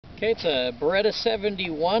Okay, it's a Beretta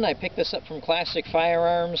 71. I picked this up from Classic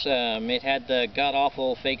Firearms. It had the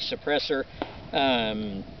god-awful fake suppressor.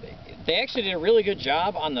 They actually did a really good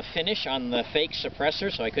job on the finish on the fake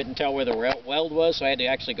suppressor, so I couldn't tell where the weld was, so I had to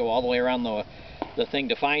actually go all the way around the thing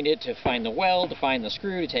to find it, to find the weld, to find the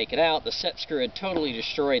screw, to take it out. The set screw had totally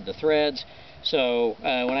destroyed the threads, so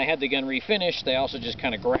when I had the gun refinished, they also just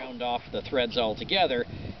kind of ground off the threads altogether.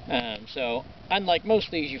 So unlike most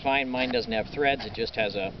of these you find, mine doesn't have threads, it just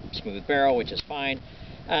has a smooth barrel, which is fine.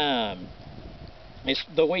 It's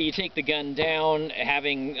the way you take the gun down,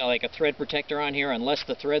 having like a thread protector on here, unless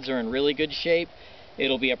the threads are in really good shape,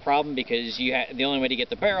 it'll be a problem, because the only way to get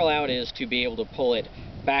the barrel out is to be able to pull it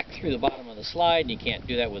back through the bottom of the slide, and you can't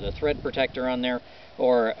do that with a thread protector on there,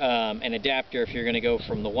 or an adapter if you're going to go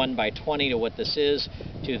from the 1x20 to what this is,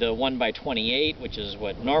 to the 1x28, which is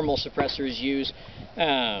what normal suppressors use.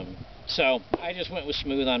 So I just went with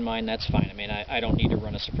smooth on mine. That's fine. I mean, I don't need to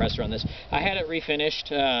run a suppressor on this. I had it refinished,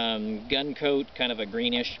 gun coat, kind of a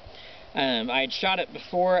greenish. I had shot it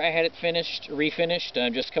before I had it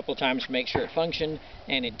refinished, just a couple of times to make sure it functioned,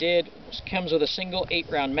 and it did. It comes with a single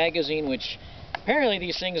 8-round magazine, which apparently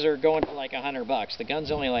these things are going for like $100. The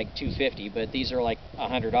gun's only like $250, but these are like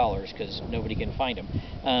 $100 because nobody can find them.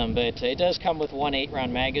 But it does come with one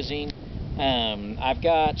 8-round magazine. I've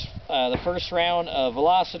got the first round of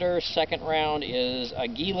Velociter, second round is a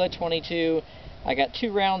Gila 22. I got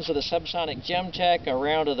 2 rounds of the subsonic Gemtech, a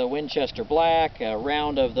round of the Winchester Black, a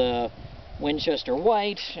round of the Winchester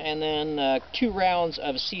White, and then 2 rounds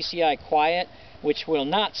of CCI Quiet, which will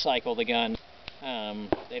not cycle the gun.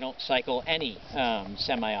 They don't cycle any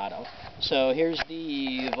semi-auto. So here's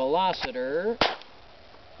the Velociter,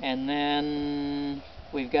 and then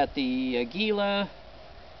we've got the Gila,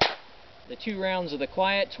 the 2 rounds of the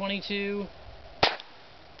Quiet 22,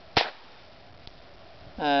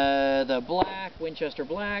 the Black, Winchester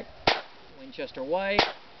Black, Winchester White,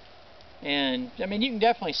 and I mean, you can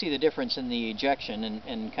definitely see the difference in the ejection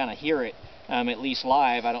and kind of hear it, at least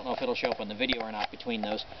live. I don't know if it'll show up on the video or not between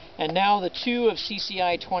those. And now the 2 of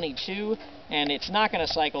CCI 22, and it's not going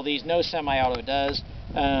to cycle these, no semi-auto does.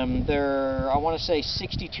 They're, I want to say,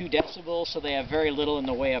 62 decibels, so they have very little in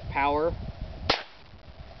the way of power.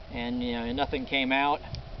 And, you know, nothing came out.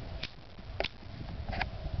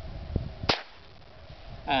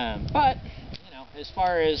 But, you know, as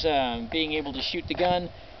far as being able to shoot the gun,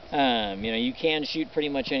 you know, you can shoot pretty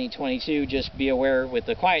much any 22. Just be aware with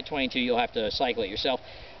the Quiet 22 you'll have to cycle it yourself.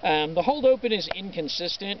 The hold open is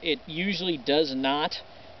inconsistent. It usually does not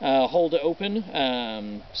hold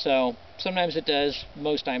open. So sometimes it does,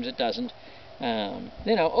 most times it doesn't.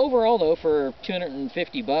 You know, overall though, for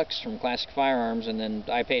 $250 from Classic Firearms, and then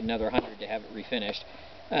I paid another $100 to have it refinished.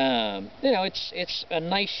 You know, it's a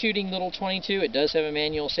nice shooting little 22. It does have a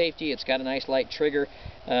manual safety. It's got a nice light trigger.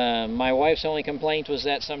 My wife's only complaint was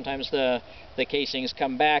that sometimes the casings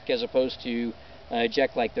come back as opposed to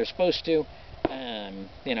eject like they're supposed to.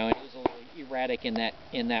 You know, it is a little erratic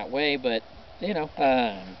in that way, but you know,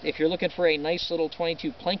 if you're looking for a nice little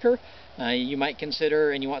 22 plinker, you might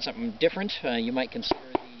consider, and you want something different, you might consider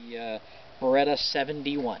the Beretta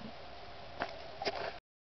 71.